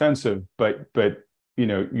to be defensive, but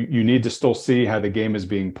you need to still see how the game is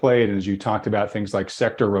being played. And as you talked about things like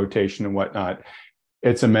sector rotation and whatnot,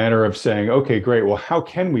 it's a matter of saying, okay, great. Well, how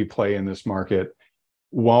can we play in this market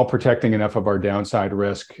while protecting enough of our downside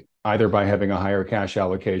risk, either by having a higher cash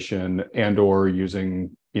allocation and or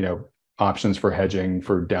using, options for hedging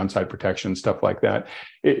for downside protection, stuff like that.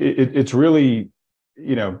 It's really,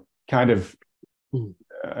 kind of,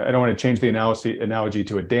 I don't want to change the analogy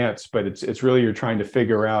to a dance, but it's really, you're trying to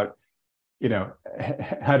figure out,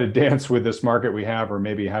 how to dance with this market we have, or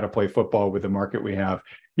maybe how to play football with the market we have.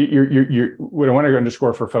 What I want to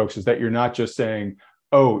underscore for folks is that you're not just saying,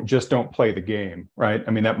 oh, just don't play the game, right?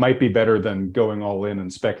 I mean, that might be better than going all in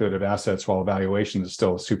speculative assets while valuation is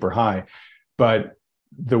still super high. But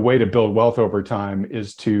the way to build wealth over time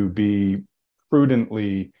is to be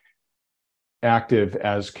prudently active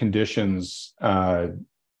as conditions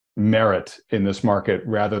merit in this market,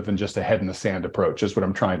 rather than just a head in the sand approach, is what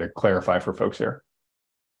I'm trying to clarify for folks here.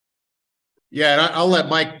 Yeah, and I'll let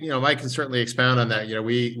Mike. Mike can certainly expound on that.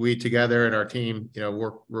 We together and our team,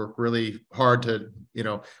 work really hard to,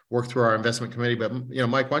 work through our investment committee. But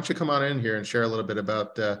Mike, why don't you come on in here and share a little bit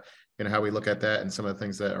about how we look at that and some of the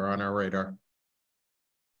things that are on our radar.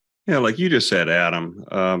 Yeah, like you just said, Adam.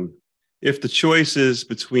 If the choice is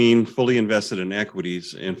between fully invested in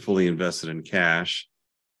equities and fully invested in cash,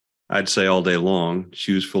 I'd say all day long,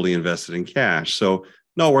 choose fully invested in cash. So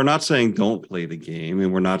no, we're not saying don't play the game,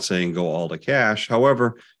 and we're not saying go all to cash.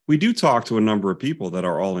 However, we do talk to a number of people that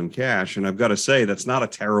are all in cash, and I've got to say that's not a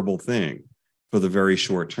terrible thing for the very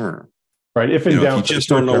short term. Right. If in doubt, if you just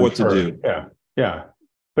don't know what to do. Yeah. Yeah.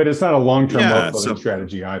 But it's not a long-term wealth building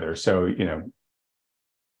strategy either. So,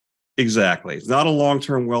 Exactly. It's not a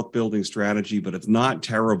long-term wealth building strategy, but it's not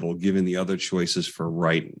terrible given the other choices for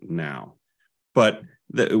right now. But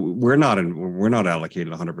we're not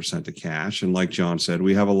allocated 100% to cash. And like John said,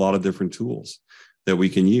 we have a lot of different tools that we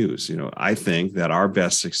can use. I think that our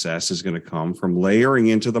best success is going to come from layering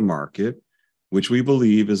into the market, which we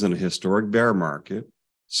believe is in a historic bear market,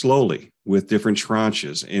 slowly with different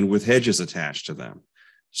tranches and with hedges attached to them.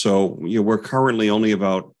 So we're currently only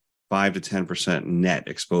about 5 to 10% net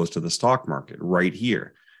exposed to the stock market right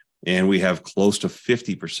here. And we have close to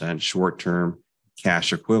 50% short-term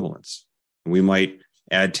cash equivalents. We might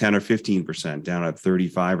add 10 or 15% down at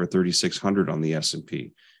 35 or 3,600 on the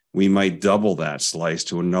S&P. We might double that slice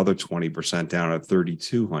to another 20% down at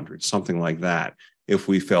 3,200, something like that, if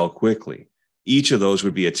we fell quickly. Each of those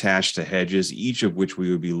would be attached to hedges, each of which we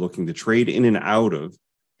would be looking to trade in and out of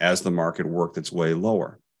as the market worked its way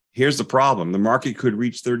lower. Here's the problem. The market could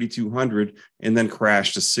reach 3,200 and then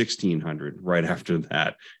crash to 1,600 right after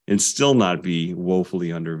that and still not be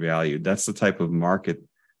woefully undervalued. That's the type of market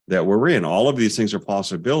that we're in. All of these things are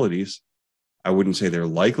possibilities. I wouldn't say they're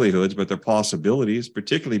likelihoods, but they're possibilities,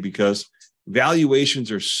 particularly because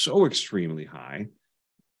valuations are so extremely high.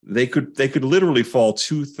 They could literally fall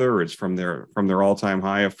 2/3 from their all-time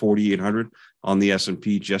high of 4,800 on the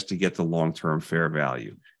S&P just to get the long-term fair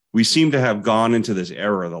value. We seem to have gone into this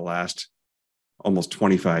era the last almost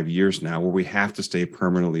 25 years now, where we have to stay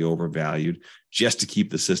permanently overvalued just to keep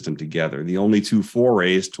the system together. The only two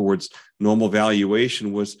forays towards normal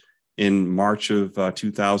valuation was in March of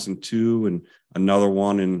 2002, and another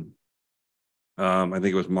one in, I think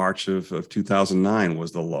it was March of 2009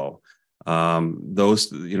 was the low.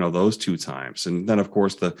 Those two times. And then, of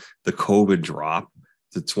course, the COVID drop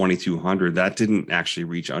to 2,200, that didn't actually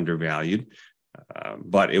reach undervalued.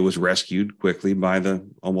 But it was rescued quickly by the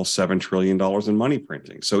almost $7 trillion in money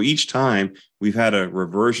printing. So each time we've had a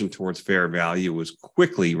reversion towards fair value was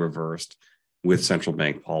quickly reversed with central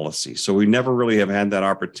bank policy. So we never really have had that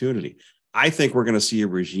opportunity. I think we're going to see a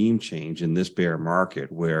regime change in this bear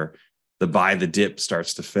market where the buy the dip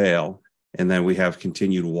starts to fail. And then we have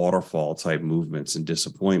continued waterfall type movements and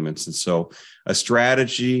disappointments. And so a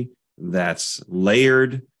strategy that's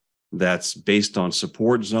layered, that's based on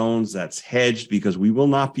support zones, that's hedged, because we will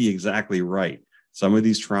not be exactly right. Some of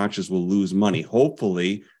these tranches will lose money.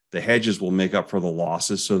 Hopefully, the hedges will make up for the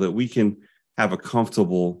losses so that we can have a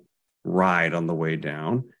comfortable ride on the way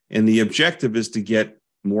down. And the objective is to get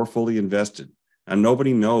more fully invested. And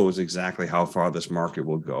nobody knows exactly how far this market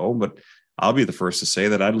will go, but I'll be the first to say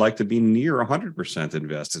that I'd like to be near 100%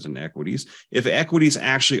 invested in equities. If equities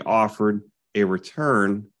actually offered a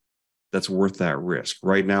return that's worth that risk.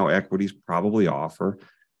 Right now, equities probably offer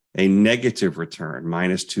a negative return,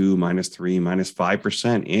 -2, -3,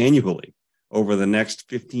 -5% annually over the next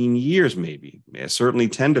 15 years, maybe, certainly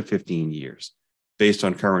 10 to 15 years, based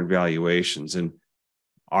on current valuations. And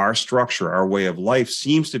our structure, our way of life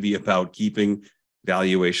seems to be about keeping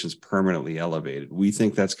valuations permanently elevated. We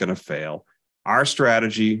think that's going to fail. Our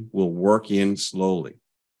strategy will work in slowly.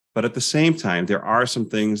 But at the same time, there are some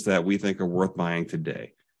things that we think are worth buying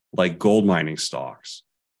today, like gold mining stocks,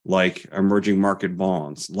 like emerging market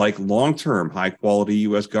bonds, like long-term high-quality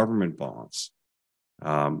U.S. government bonds,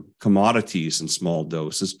 commodities in small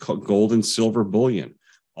doses, gold and silver bullion.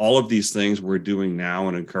 All of these things we're doing now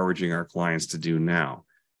and encouraging our clients to do now.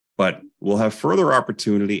 But we'll have further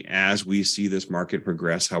opportunity as we see this market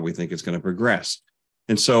progress, how we think it's going to progress.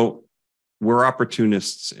 And so we're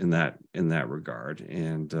opportunists in that regard.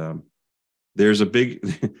 And there's a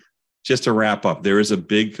big, just to wrap up, there is a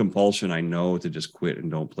big compulsion, I know, to just quit and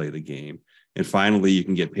don't play the game. And finally, you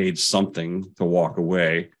can get paid something to walk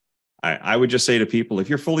away. I would just say to people, if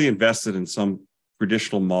you're fully invested in some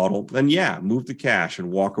traditional model, then yeah, move the cash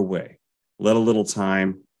and walk away. Let a little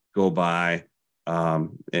time go by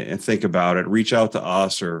and think about it. Reach out to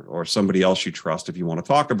us or somebody else you trust if you want to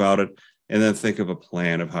talk about it, and then think of a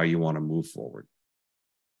plan of how you want to move forward.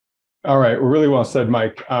 All right. Well, really well said,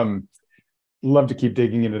 Mike. Love to keep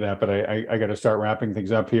digging into that, but I got to start wrapping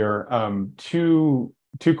things up here. Two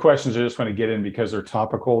questions I just want to get in because they're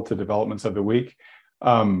topical to developments of the week.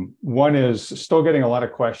 One is still getting a lot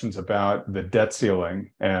of questions about the debt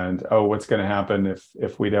ceiling and, what's going to happen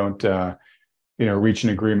if we don't, reach an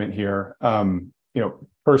agreement here.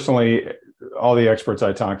 Personally, all the experts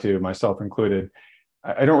I talk to, myself included,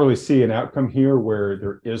 I don't really see an outcome here where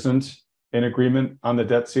there isn't an agreement on the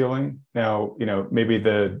debt ceiling. Now, maybe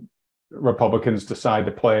the Republicans decide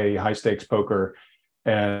to play high stakes poker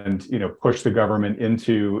and, push the government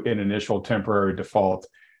into an initial temporary default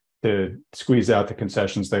to squeeze out the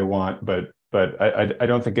concessions they want. But I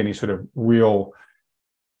don't think any sort of real,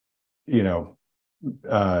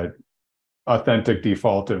 authentic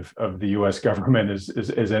default of the U.S. government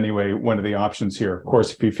is anyway one of the options here. Of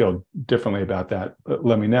course, if you feel differently about that,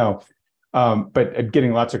 let me know. But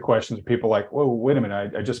getting lots of questions, people like, whoa, wait a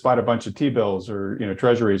minute, I just bought a bunch of T-bills or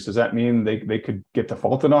treasuries. Does that mean they could get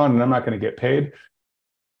defaulted on and I'm not going to get paid?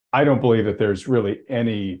 I don't believe that there's really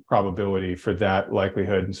any probability for that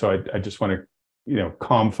likelihood. And so I just want to,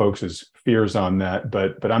 calm folks' fears on that.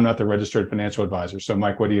 But I'm not the registered financial advisor. So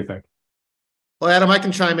Mike, what do you think? Well, Adam, I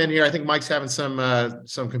can chime in here. I think Mike's having some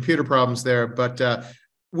computer problems there, but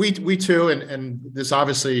we too, and this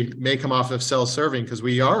obviously may come off of self-serving because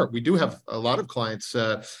we do have a lot of clients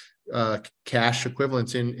cash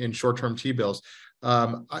equivalents in short-term T-bills.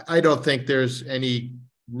 I don't think there's any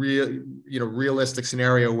realistic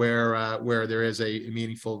scenario where there is a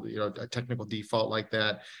meaningful a technical default like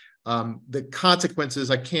that. The consequences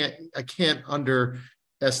I can't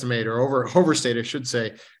underestimate or overstate, I should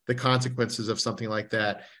say, the consequences of something like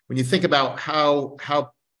that. When you think about how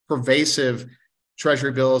pervasive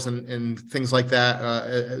treasury bills and things like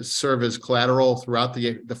that serve as collateral throughout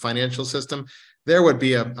the financial system, there would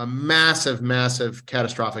be a massive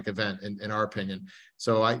catastrophic event in our opinion.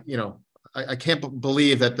 So I can't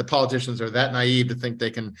believe that the politicians are that naive to think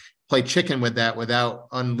they can play chicken with that without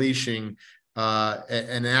unleashing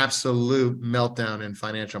an absolute meltdown in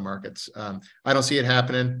financial markets. I don't see it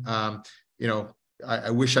happening.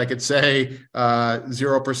 I wish I could say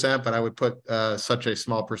 0%, but I would put such a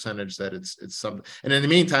small percentage that it's some. And in the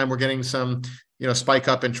meantime, we're getting some spike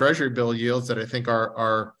up in treasury bill yields that I think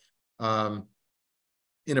are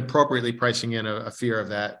inappropriately pricing in a fear of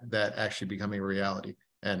that actually becoming a reality.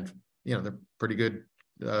 And they're pretty good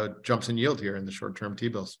jumps in yield here in the short-term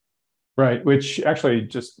T-bills. Right, which actually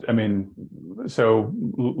so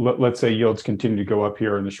let's say yields continue to go up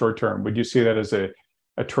here in the short term. Would you see that as a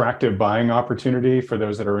attractive buying opportunity for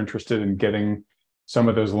those that are interested in getting some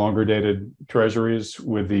of those longer dated treasuries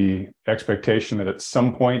with the expectation that at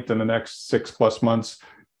some point in the next 6+ months,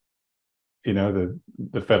 the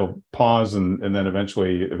Fed will pause and then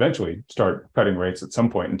eventually start cutting rates at some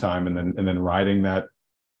point in time and then riding that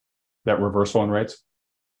reversal in rates?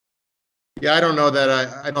 Yeah, I don't know that.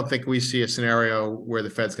 I don't think we see a scenario where the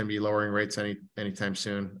Fed's going to be lowering rates anytime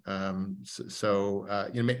soon. I think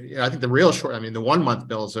the real the 1 month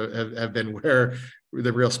bills have been where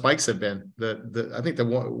the real spikes have been. I think the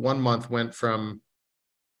 1 month went from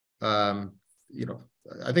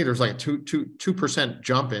I think there's like a 2%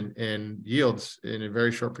 jump in yields in a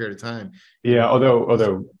very short period of time. Yeah,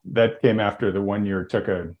 although that came after the 1 year took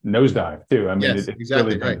a nosedive too. I mean, yes, it's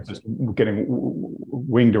exactly really been right. just getting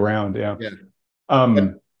winged around. Yeah. Yeah.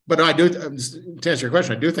 Um, but I do, to answer your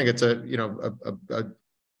question, I do think it's a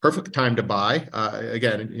perfect time to buy.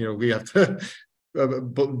 Again, we have to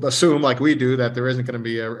assume, like we do, that there isn't going to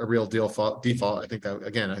be a real default. I think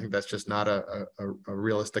that's just not a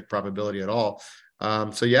realistic probability at all.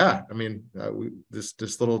 So yeah, I mean,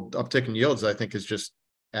 this little uptick in yields, I think, is just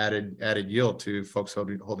added yield to folks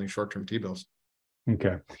holding short-term T-bills.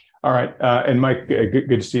 Okay. All right. And Mike, good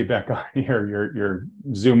to see you back on here. You're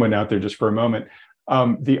zooming out there just for a moment.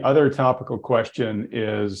 The other topical question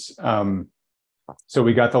is, so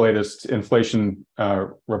we got the latest inflation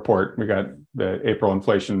report. We got the April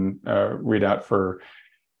inflation readout for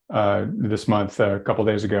this month a couple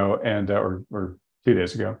of days ago, and or 2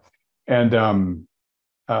 days ago, and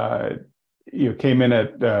came in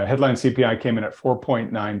at headline CPI came in at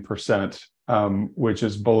 4.9%, which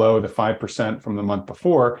is below the 5% from the month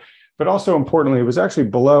before. But also importantly, it was actually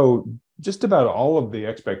below just about all of the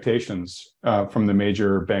expectations from the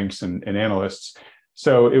major banks and analysts.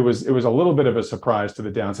 So it was a little bit of a surprise to the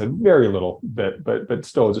downside, very little bit, but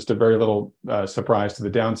still just a very little surprise to the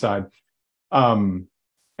downside. What's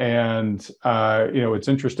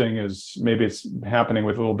interesting is maybe it's happening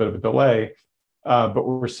with a little bit of a delay, but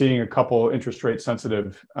we're seeing a couple interest rate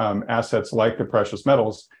sensitive assets like the precious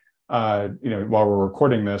metals. While we're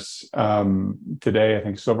recording this today, I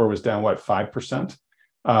think silver was down 5%.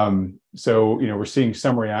 So we're seeing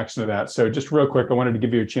some reaction to that. So just real quick, I wanted to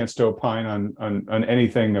give you a chance to opine on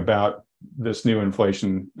anything about this new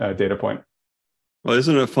inflation data point. Well,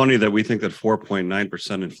 isn't it funny that we think that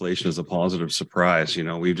 4.9% inflation is a positive surprise?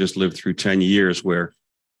 We've just lived through 10 years where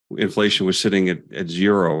inflation was sitting at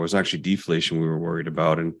zero. It was actually deflation we were worried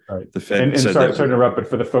about. And right. The Fed said sorry to interrupt, but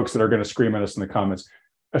for the folks that are going to scream at us in the comments,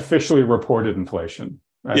 officially reported inflation.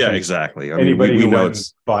 Yeah, exactly. Anybody who went and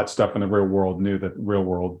bought stuff in the real world knew that real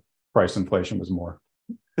world price inflation was more.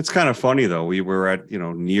 It's kind of funny, though. We were at,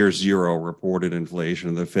 near zero reported inflation.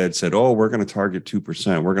 And the Fed said, oh, we're going to target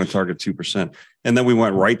 2%. We're going to target 2%. And then we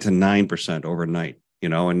went right to 9% overnight,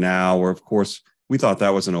 and now we thought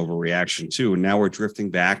that was an overreaction too. And now we're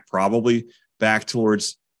drifting probably back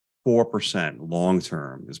towards 4% long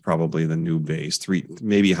term is probably the new base,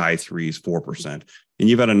 maybe high threes, 4%. And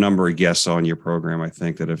you've had a number of guests on your program, I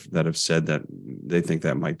think, that have said that they think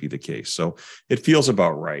that might be the case. So it feels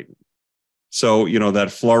about right. So,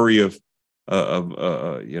 that flurry of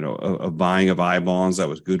buying of I bonds, that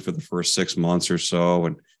was good for the first 6 months or so.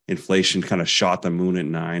 And inflation kind of shot the moon at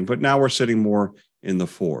 9, but now we're sitting more in the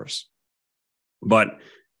 4s. But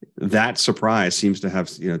that surprise seems to have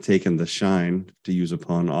taken the shine, to use a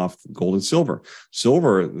pun, off gold and silver.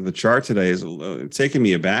 Silver, the chart today is taking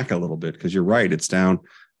me aback a little bit, because you're right, it's down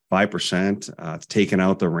 5%. It's taken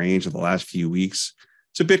out the range of the last few weeks.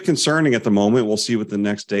 It's a bit concerning at the moment. We'll see what the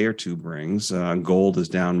next day or two brings. Gold is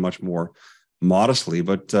down much more modestly,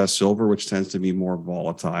 but silver, which tends to be more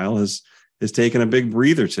volatile, has taken a big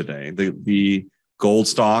breather today. The gold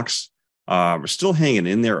stocks we're still hanging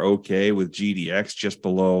in there okay, with GDX just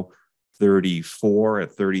below 34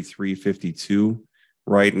 at 33.52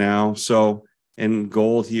 right now. So, and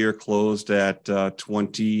gold here closed at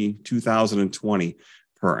 22,020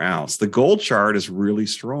 per ounce. The gold chart is really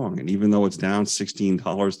strong, and even though it's down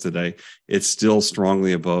 $16 today, it's still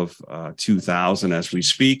strongly above 2,000 as we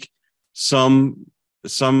speak. Some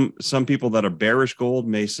people that are bearish gold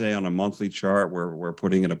may say on a monthly chart we're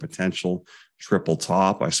putting in a potential triple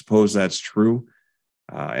top. I suppose that's true,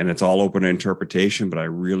 and it's all open to interpretation, but I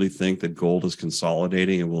really think that gold is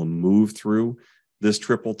consolidating and will move through this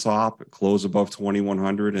triple top, close above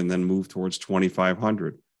 2,100, and then move towards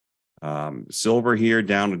 2,500. Silver here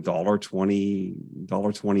down $1.20,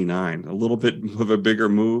 $1.29, a little bit of a bigger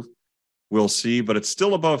move. We'll see, but it's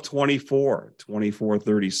still above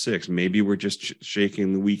 24.36. Maybe we're just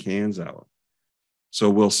shaking the weak hands out. So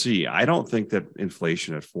we'll see. I don't think that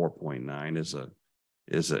inflation at 4.9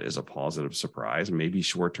 is a positive surprise. Maybe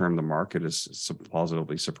short term the market is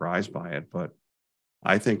positively surprised by it, but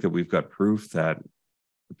I think that we've got proof that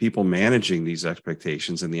the people managing these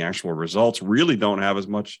expectations and the actual results really don't have as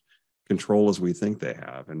much control as we think they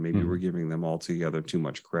have, and maybe we're giving them altogether too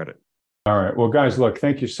much credit. All right. Well, guys, look,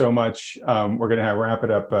 thank you so much. We're going to wrap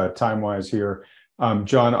it up time-wise here.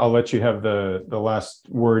 John, I'll let you have the last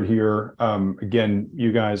word here. Again,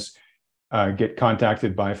 you guys get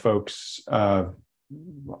contacted by folks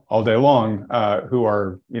all day long who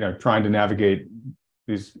are trying to navigate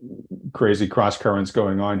these crazy cross currents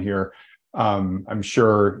going on here. I'm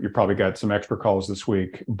sure you probably got some extra calls this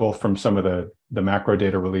week, both from some of the macro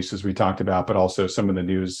data releases we talked about, but also some of the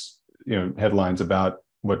news, headlines about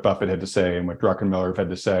what Buffett had to say and what Druckenmiller have had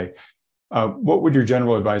to say. What would your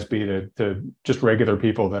general advice be to just regular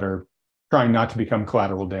people that are trying not to become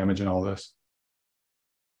collateral damage in all this?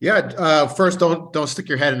 Yeah, first, don't stick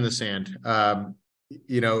your head in the sand.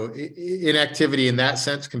 Inactivity in that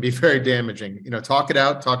sense can be very damaging. Talk it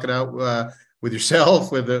out with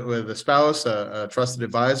yourself, with a spouse, a trusted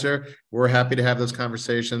advisor. We're happy to have those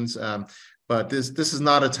conversations. But this is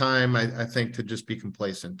not a time, I think, to just be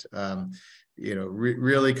complacent.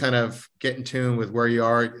 Really kind of get in tune with where you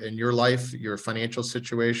are in your life, your financial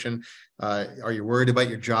situation. Are you worried about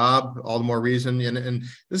your job? All the more reason. And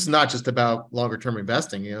this is not just about longer term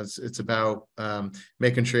investing. It's about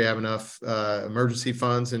making sure you have enough emergency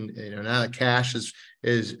funds, and now that cash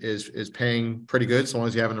is paying pretty good, so long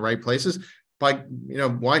as you have in the right places. But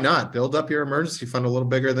why not build up your emergency fund a little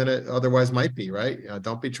bigger than it otherwise might be, right?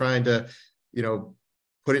 Don't be trying to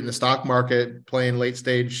put it in the stock market, playing late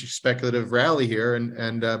stage speculative rally here,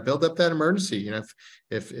 and build up that emergency.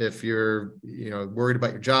 If you're worried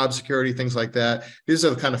about your job security, things like that. These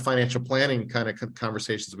are the kind of financial planning kind of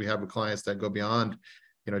conversations we have with clients that go beyond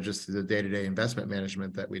just the day-to-day investment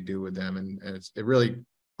management that we do with them. And it really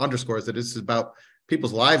underscores that this is about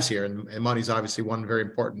people's lives here, and money is obviously one very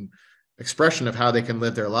important expression of how they can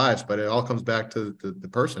live their lives, but it all comes back to the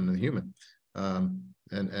person, the human.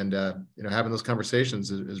 Having those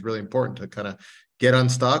conversations is really important to kind of get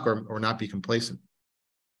unstuck or not be complacent.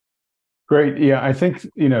 Great. Yeah, I think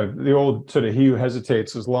the old sort of he who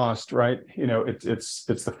hesitates is lost, right? It's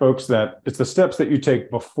the steps that you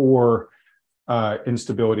take before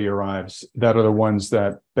instability arrives that are the ones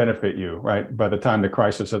that benefit you, right? By the time the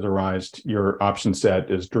crisis has arisen, your option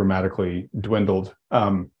set is dramatically dwindled.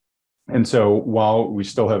 And so while we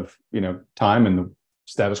still have time, and the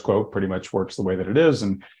status quo pretty much works the way that it is,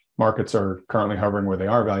 and markets are currently hovering where they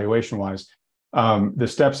are valuation wise, the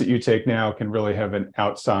steps that you take now can really have an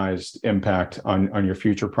outsized impact on your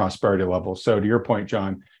future prosperity level. So to your point,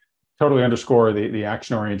 John, totally underscore the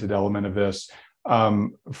action oriented element of this.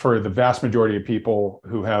 For the vast majority of people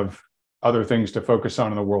who have other things to focus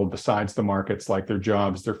on in the world besides the markets, like their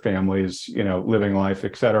jobs, their families, living life,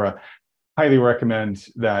 et cetera, highly recommend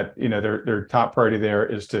that their top priority there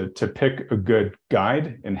is to pick a good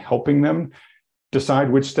guide in helping them decide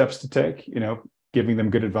which steps to take, giving them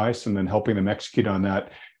good advice and then helping them execute on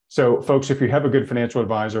that. So folks, if you have a good financial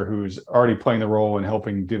advisor who's already playing the role and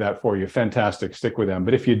helping do that for you, fantastic, stick with them.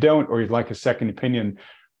 But if you don't, or you'd like a second opinion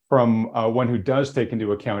from one who does take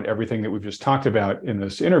into account everything that we've just talked about in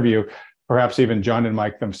this interview, perhaps even John and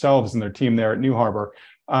Mike themselves and their team there at New Harbor,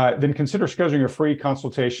 then consider scheduling a free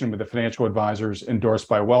consultation with the financial advisors endorsed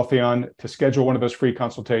by Wealthion. To schedule one of those free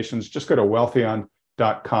consultations, just go to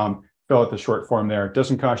wealthion.com, fill out the short form there. It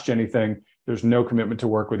doesn't cost you anything. There's no commitment to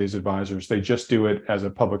work with these advisors. They just do it as a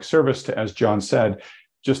public service to, as John said,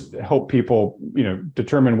 just help people,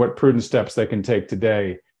 determine what prudent steps they can take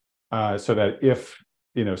today, so that if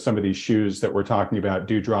some of these shoes that we're talking about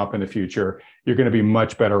do drop in the future, you're going to be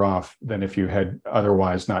much better off than if you had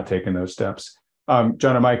otherwise not taken those steps.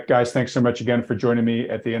 John and Mike, guys, thanks so much again for joining me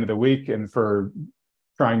at the end of the week and for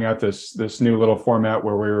trying out this new little format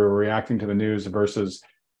where we were reacting to the news versus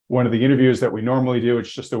one of the interviews that we normally do.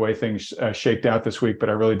 It's just the way things shaked out this week, but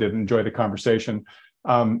I really did enjoy the conversation.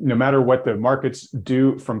 No matter what the markets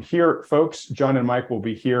do from here, folks, John and Mike will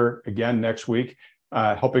be here again next week,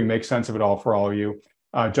 helping make sense of it all for all of you.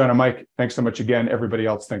 John and Mike, thanks so much again. Everybody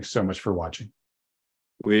else, thanks so much for watching.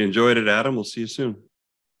 We enjoyed it, Adam. We'll see you soon.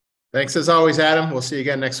 Thanks as always, Adam. We'll see you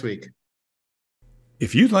again next week.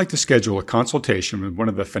 If you'd like to schedule a consultation with one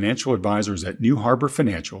of the financial advisors at New Harbor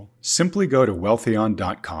Financial, simply go to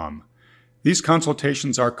wealthion.com. These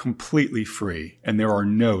consultations are completely free and there are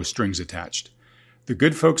no strings attached. The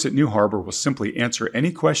good folks at New Harbor will simply answer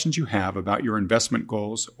any questions you have about your investment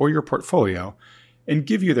goals or your portfolio and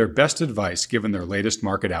give you their best advice given their latest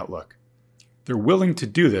market outlook. They're willing to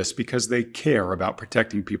do this because they care about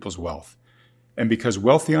protecting people's wealth, and because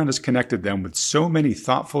Wealthion has connected them with so many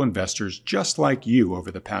thoughtful investors just like you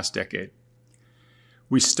over the past decade.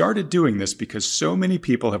 We started doing this because so many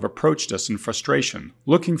people have approached us in frustration,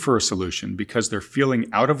 looking for a solution because they're feeling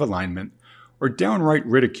out of alignment or downright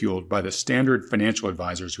ridiculed by the standard financial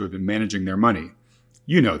advisors who have been managing their money.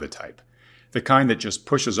 You know the type. The kind that just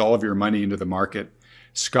pushes all of your money into the market,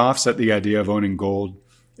 scoffs at the idea of owning gold,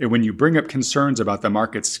 and when you bring up concerns about the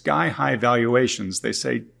market's sky-high valuations, they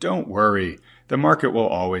say, "Don't worry, the market will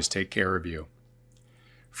always take care of you."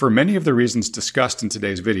 For many of the reasons discussed in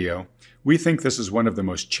today's video, we think this is one of the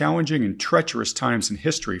most challenging and treacherous times in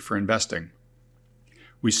history for investing.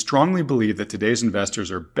 We strongly believe that today's investors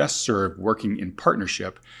are best served working in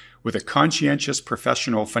partnership with a conscientious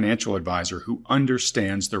professional financial advisor who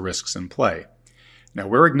understands the risks in play. Now,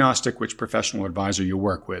 we're agnostic which professional advisor you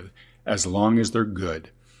work with, as long as they're good.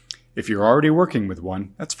 If you're already working with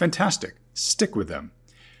one, that's fantastic. Stick with them.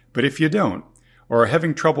 But if you don't, or are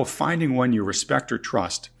having trouble finding one you respect or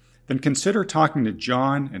trust, then consider talking to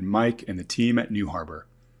John and Mike and the team at New Harbor.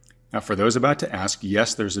 Now, for those about to ask,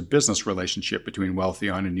 yes, there's a business relationship between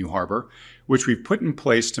Wealthion and New Harbor, which we've put in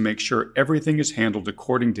place to make sure everything is handled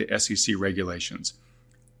according to SEC regulations.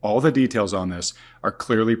 All the details on this are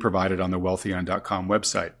clearly provided on the Wealthion.com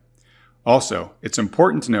website. Also, it's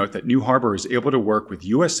important to note that New Harbor is able to work with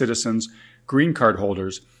U.S. citizens, green card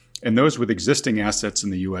holders, and those with existing assets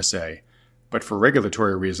in the USA. But for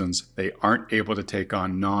regulatory reasons, they aren't able to take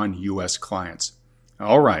on non-U.S. clients.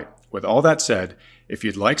 All right, with all that said, if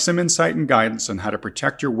you'd like some insight and guidance on how to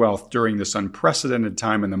protect your wealth during this unprecedented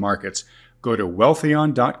time in the markets, go to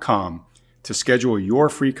Wealthion.com to schedule your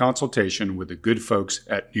free consultation with the good folks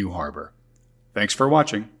at New Harbor. Thanks for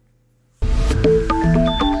watching.